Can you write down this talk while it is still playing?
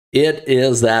It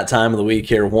is that time of the week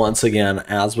here once again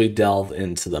as we delve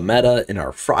into the meta in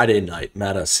our Friday night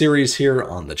meta series here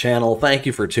on the channel. Thank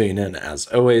you for tuning in as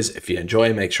always. If you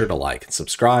enjoy, make sure to like and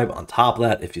subscribe. On top of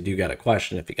that, if you do got a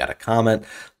question, if you got a comment,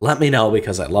 let me know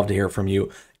because I'd love to hear from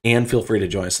you. And feel free to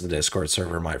join us in the Discord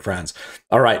server, my friends.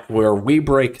 All right, where we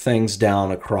break things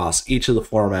down across each of the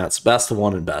formats, best of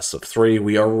one and best of three.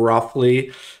 We are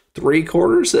roughly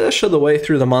 3/4-ish of the way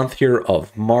through the month here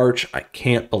of March. I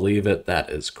can't believe it. That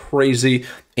is crazy.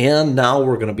 And now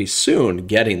we're going to be soon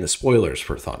getting the spoilers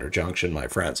for Thunder Junction, my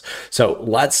friends. So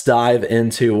let's dive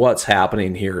into what's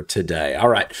happening here today. All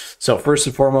right. So first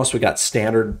and foremost, we got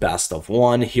standard best of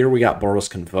one. Here we got Boros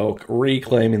Convoke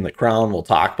reclaiming the crown. We'll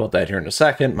talk about that here in a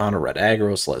second. Mono red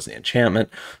aggro, Selesnya enchantment,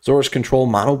 Zora's control,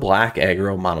 mono black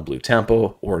aggro, mono blue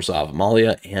tempo, Orzhov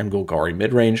Amalia, and Golgari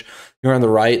midrange. Here on the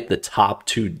right, the top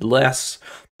two lists,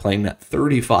 playing at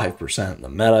 35% in the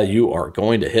meta. You are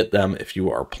going to hit them if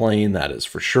you are playing, that is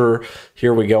for sure.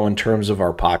 Here we go in terms of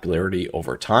our popularity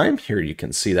over time. Here you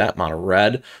can see that mono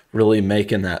red really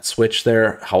making that switch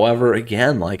there. However,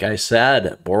 again, like I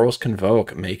said, Boros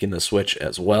Convoke making the switch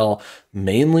as well,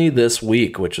 mainly this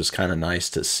week, which is kind of nice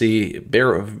to see.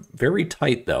 Very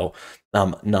tight though.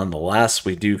 Nonetheless,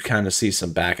 we do kind of see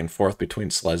some back and forth between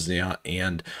Selesnya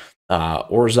and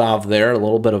Orzhov there, a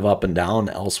little bit of up and down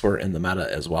elsewhere in the meta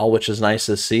as well, which is nice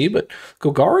to see, but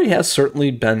Golgari has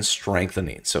certainly been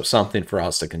strengthening, so something for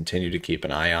us to continue to keep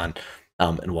an eye on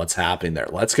and what's happening there.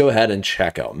 Let's go ahead and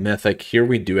check out Mythic. Here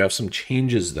we do have some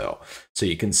changes though, so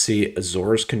you can see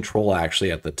Azor's control actually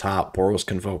at the top, Boros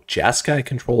Convoke, Jeskai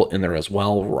control in there as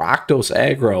well, Rakdos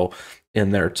aggro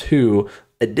in there too.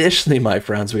 Additionally, my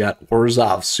friends, we got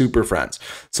Orzhov Super Friends.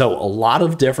 So a lot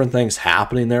of different things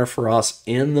happening there for us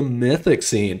in the Mythic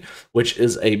scene, which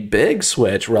is a big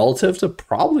switch relative to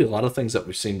probably a lot of things that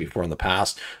we've seen before in the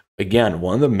past. Again,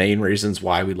 one of the main reasons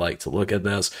why we like to look at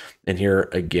this, and here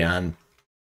again,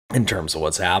 in terms of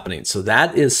what's happening. So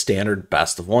that is standard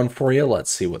best of one for you. Let's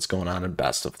see what's going on in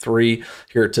best of three.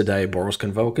 Here today, Boros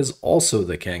Convoke is also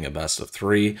the king of best of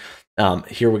three.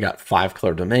 Here we got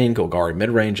 5-color domain, Golgari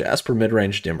midrange, Esper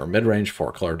midrange, Dimmer midrange,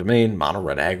 4-color domain, mono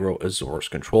red aggro, Azor's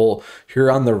control. Here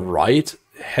on the right,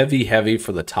 heavy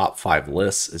for the top 5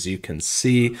 lists, as you can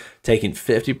see, taking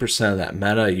 50% of that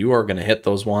meta. You are going to hit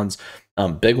those ones.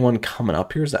 Big one coming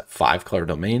up here is that 5-color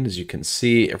domain. As you can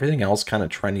see, everything else kind of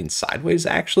trending sideways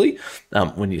actually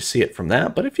when you see it from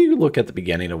that. But if you look at the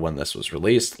beginning of when this was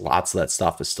released, lots of that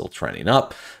stuff is still trending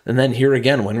up. And then here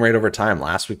again, win rate over time.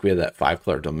 Last week we had that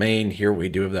 5-color domain. Here we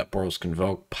do have that Boros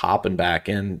Convoke popping back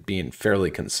in, being fairly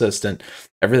consistent.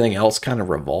 Everything else kind of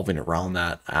revolving around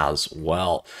that as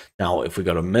well. Now, if we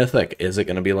go to Mythic, is it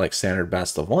going to be like standard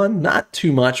best of one? Not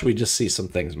too much. We just see some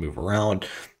things move around.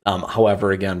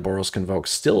 However, again, Boros Convoke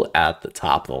still at the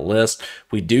top of the list.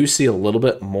 We do see a little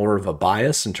bit more of a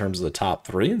bias in terms of the top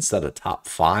 3 instead of top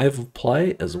 5 of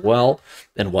play as well,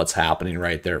 and what's happening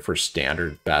right there for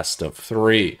standard best of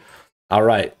 3. All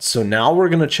right, so now we're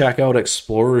going to check out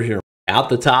Explorer here. At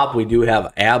the top, we do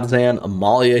have Abzan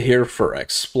Amalia here for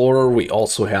Explorer. We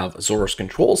also have Zora's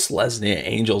Control, Selesnya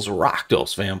Angels,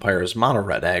 Rakdos Vampires, Mono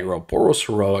Red Aggro, Boros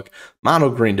Heroic, Mono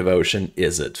Green Devotion,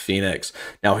 Izzet Phoenix.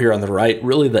 Now here on the right,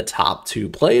 really the top 2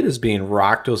 played as being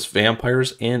Rakdos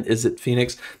Vampires and Izzet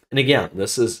Phoenix. And again,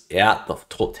 this is at the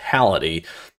totality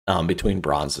between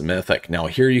Bronze and Mythic. Now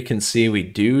here you can see we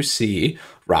do see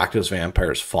Rakdos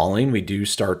Vampires falling. We do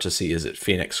start to see Izzet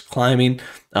Phoenix climbing,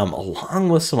 along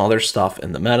with some other stuff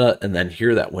in the meta. And then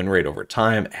here that win rate over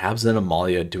time, Abzan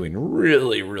Amalia doing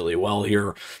really well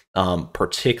here,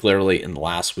 particularly in the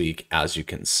last week, as you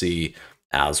can see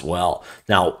as well.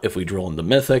 Now, if we drill into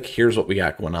Mythic, here's what we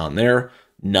got going on there.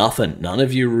 Nothing. None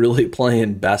of you really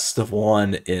playing best of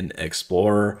one in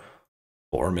Explorer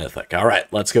or Mythic. All right,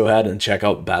 let's go ahead and check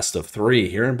out best of 3.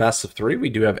 Here in best of 3, we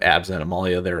do have Abzan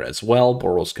Amalia there as well.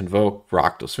 Boros Convoke,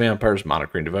 Rakdos Vampires, Mono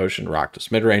Green Devotion, Rakdos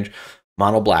midrange,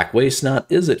 Mono Black Waste Knot,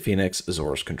 Izzet Phoenix,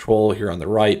 Zora's Control here on the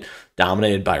right,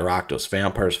 dominated by Rakdos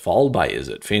Vampires, followed by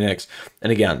Izzet Phoenix. And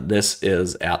again, this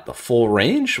is at the full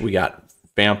range. We got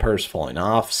Vampires falling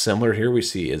off. Similar here, we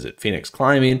see Izzet Phoenix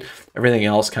climbing, everything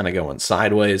else kind of going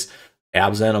sideways.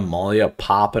 Abzan Amalia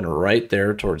popping right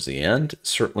there towards the end,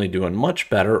 certainly doing much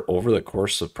better over the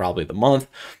course of probably the month.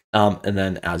 And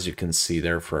then as you can see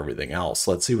there for everything else,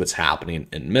 let's see what's happening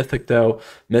in Mythic though.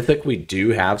 Mythic, we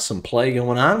do have some play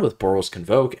going on with Boros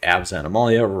Convoke, Abzan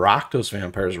Amalia, Rakdos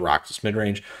Vampires, Rakdos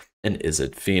midrange, and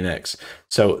Izzet Phoenix.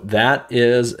 So that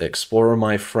is Explorer,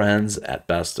 my friends, at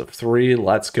best of 3.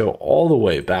 Let's go all the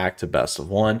way back to best of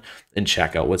 1 and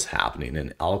check out what's happening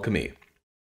in Alchemy.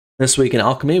 This week in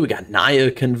Alchemy, we got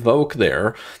Naya Convoke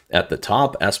there at the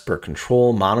top, Esper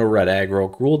Control, Mono Red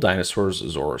Aggro, Gruul Dinosaurs,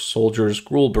 Azora Soldiers,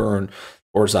 Gruul Burn,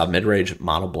 Orzhov Midrange,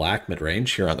 Mono Black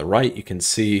Midrange. Here on the right, you can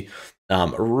see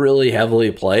really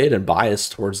heavily played and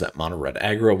biased towards that Mono Red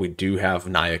Aggro. We do have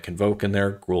Naya Convoke in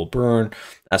there, Gruul Burn,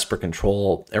 Esper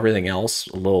Control, everything else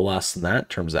a little less than that in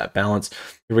terms of that balance.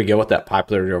 Here we go with that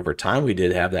popularity over time. We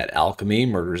did have that Alchemy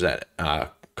Murders at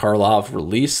Karlov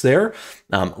release there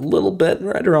a little bit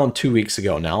right around 2 weeks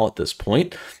ago now at this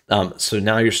point. So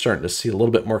now you're starting to see a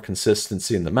little bit more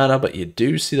consistency in the meta, but you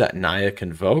do see that Naya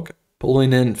Convoke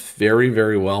pulling in very,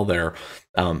 very well there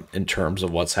in terms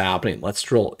of what's happening. Let's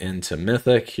drill into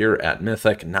Mythic. Here at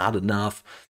Mythic, not enough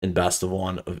in best of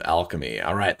 1 of Alchemy.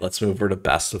 All right, let's move over to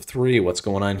best of 3. What's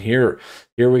going on here?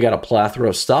 Here we got a plethora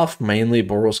of stuff, mainly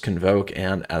Boros Convoke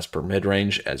and Esper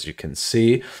Midrange, as you can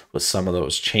see, with some of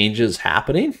those changes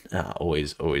happening.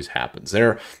 Always happens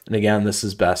there. And again, this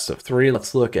is best of 3.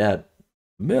 Let's look at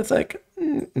Mythic.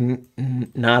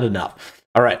 Not enough.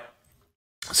 All right.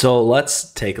 So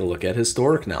let's take a look at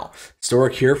Historic now.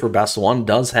 Historic here for best 1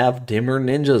 does have Dimmer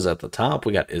Ninjas at the top.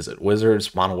 We got Izzet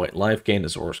Wizards, Mono White Life Gain,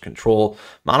 Azor's Control,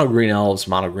 Mono Green Elves,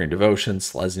 Mono Green Devotion,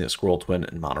 Selesnya Squirrel Twin,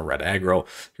 and Mono Red Aggro.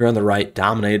 Here on the right,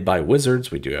 dominated by Wizards.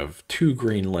 We do have 2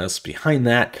 green lists behind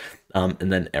that.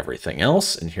 And then everything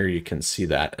else. And here you can see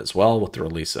that as well with the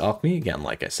release of Alchemy. Again,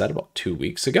 like I said, about 2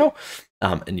 weeks ago.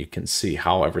 And you can see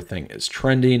how everything is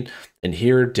trending. And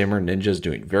here, Dimmer Ninja is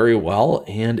doing very well.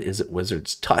 And Izzet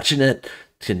Wizards touching it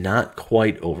to not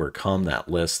quite overcome that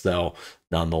list, though.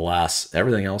 Nonetheless,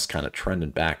 everything else kind of trending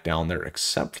back down there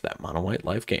except for that Mono White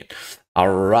Life Gain.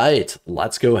 All right,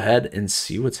 let's go ahead and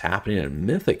see what's happening in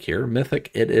Mythic here.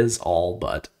 Mythic, it is all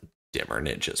but Dimmer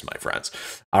Ninjas, my friends.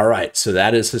 All right, so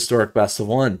that is Historic best of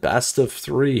 1. Best of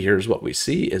 3, here's what we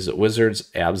see. Izzet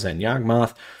Wizards, Abzan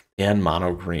Yawgmoth, and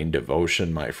Mono Green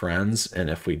Devotion, my friends. And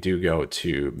if we do go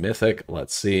to Mythic,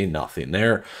 let's see, nothing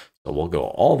there. So we'll go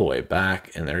all the way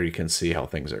back, and there you can see how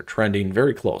things are trending.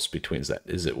 Very close between that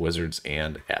Izzet Wizards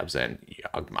and Abzan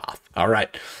Yawgmoth. All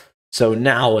right, so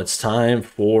now it's time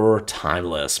for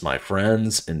Timeless, my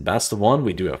friends. In best of 1,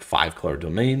 we do have 5-color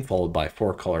Domain, followed by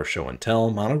 4-color Show and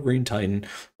Tell, Mono Green Titan,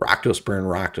 Rakdos Burn,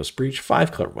 Rakdos Breach,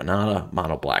 5-color Winata,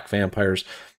 Mono Black Vampires,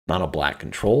 Mono Black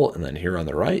Control, and then here on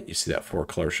the right, you see that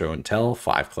 4-color Show and Tell,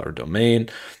 5-color Domain,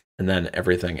 and then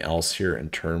everything else here in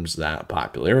terms of that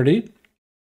popularity.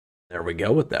 There we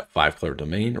go with that 5-color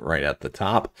Domain right at the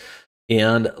top.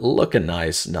 And looking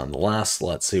nice nonetheless.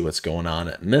 Let's see what's going on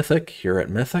at Mythic. Here at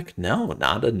Mythic, no,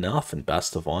 not enough in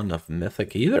best of 1 of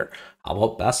Mythic either. How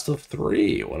about best of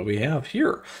 3? What do we have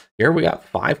here? Here we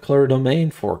got 5-color Domain,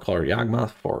 4-color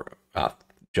Yawgmoth, 4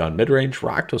 John Midrange,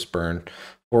 Rakdos Burn,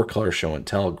 4-color Show and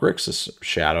Tell, Grixis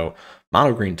Shadow,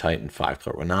 Mono Green Titan,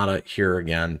 5-color Winata. Here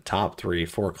again, top 3,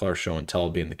 4-color Show and Tell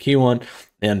being the key one.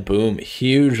 And boom,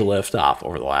 huge lift off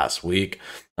over the last week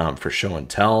for Show and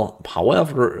Tell.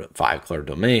 However, 5-color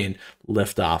Domain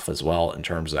lift off as well in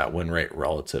terms of that win rate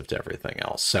relative to everything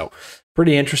else. So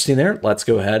pretty interesting there. Let's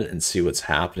go ahead and see what's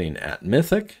happening at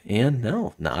Mythic. And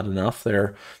no, not enough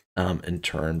there in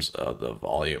terms of the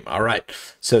volume. All right,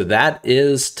 so that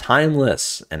is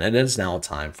Timeless, and it is now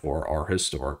time for our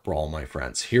Historic Brawl, my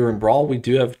friends. Here in Brawl, we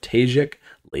do have Tajik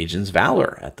Legion's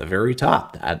Valor at the very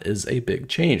top. That is a big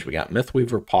change. We got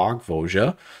Mythweaver, Pog,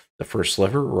 Voja, the First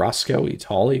Sliver, Rusko,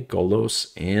 Itali,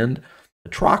 Golos, and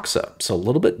Atraxa. So a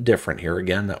little bit different here.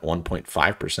 Again, that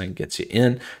 1.5% gets you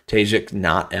in. Tajik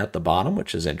not at the bottom,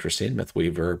 which is interesting.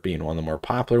 Mythweaver being one of the more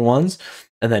popular ones.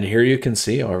 And then here you can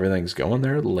see how everything's going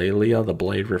there. Lelia, the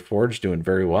Blade Reforged, doing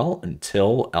very well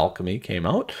until Alchemy came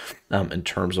out in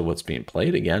terms of what's being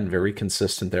played. Again, very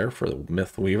consistent there for the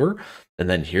Mythweaver. And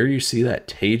then here you see that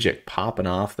Tajik popping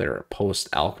off there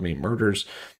post-Alchemy Murders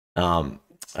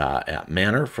at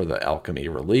Manor for the Alchemy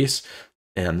release.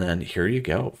 And then here you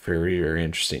go. Very, very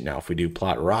interesting. Now, if we do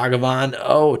plot Ragavan,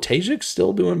 oh, Tajik's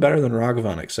still doing better than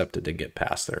Ragavan, except it did get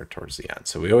past there towards the end.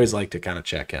 So we always like to kind of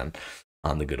check in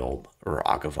on the good old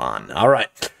Ragavan. All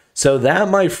right. So that,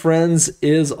 my friends,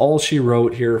 is all she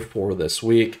wrote here for this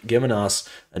week, giving us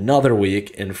another week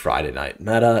in Friday Night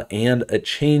Meta and a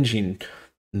changing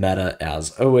meta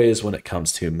as always when it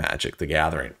comes to Magic the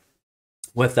Gathering.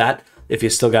 With that, if you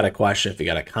still got a question, if you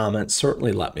got a comment,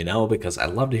 certainly let me know because I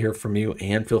love to hear from you,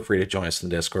 and feel free to join us in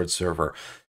the Discord server.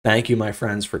 Thank you, my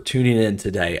friends, for tuning in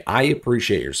today. I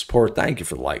appreciate your support. Thank you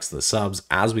for the likes and the subs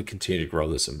as we continue to grow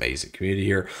this amazing community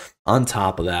here. On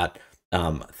top of that,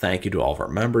 thank you to all of our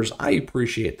members. I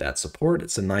appreciate that support.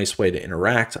 It's a nice way to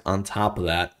interact. On top of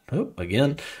that,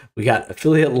 again, we got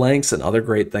affiliate links and other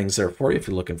great things there for you if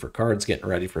you're looking for cards, getting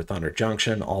ready for Thunder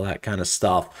Junction, all that kind of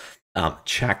stuff.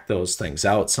 Check those things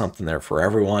out. Something there for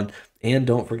everyone. And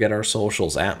don't forget our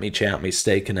socials. At me, chat me,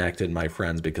 stay connected, my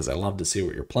friends, because I love to see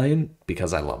what you're playing,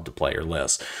 because I love to play your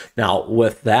list. Now,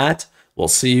 with that, we'll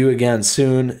see you again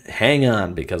soon. Hang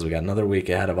on, because we got another week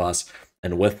ahead of us.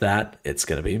 And with that, it's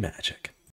going to be magic.